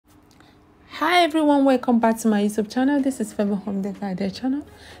Hi everyone, welcome back to my YouTube channel. This is Favour Home Decor channel.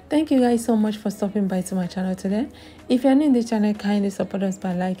 Thank you guys so much for stopping by to my channel today. If you're new in the channel, kindly support us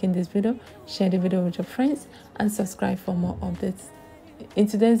by liking this video, share the video with your friends, and subscribe for more updates. In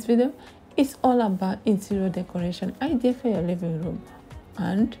today's video, it's all about interior decoration idea for your living room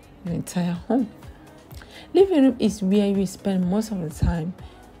and your entire home. Living room is where you spend most of the time,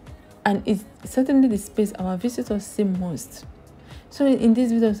 and it's certainly the space our visitors see most. So in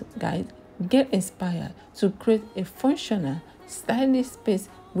this video, guys, get inspired to create a functional, stylish space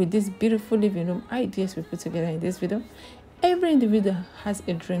with these beautiful living room ideas we put together in this video. Every individual has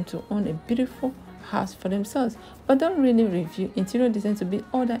a dream to own a beautiful house for themselves, but don't really review interior design to be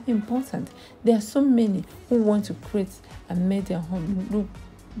all that important. There are so many who want to create and make their home look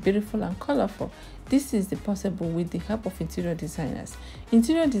beautiful and colorful. This is possible with the help of interior designers.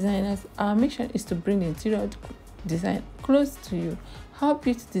 Interior designers, our mission is to bring the interior design close to you, help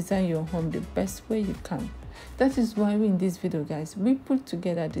you to design your home the best way you can. That is why in this video, guys, we put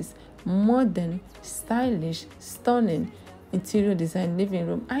together this modern, stylish, stunning interior design living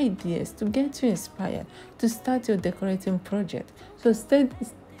room ideas to get you inspired to start your decorating project. So check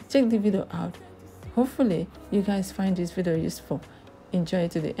the video out. Hopefully you guys find this video useful. Enjoy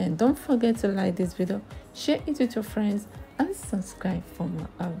it to the end. Don't forget to like this video, share it with your friends, and subscribe for more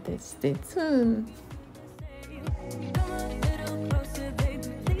updates. Stay tuned. Come a little closer.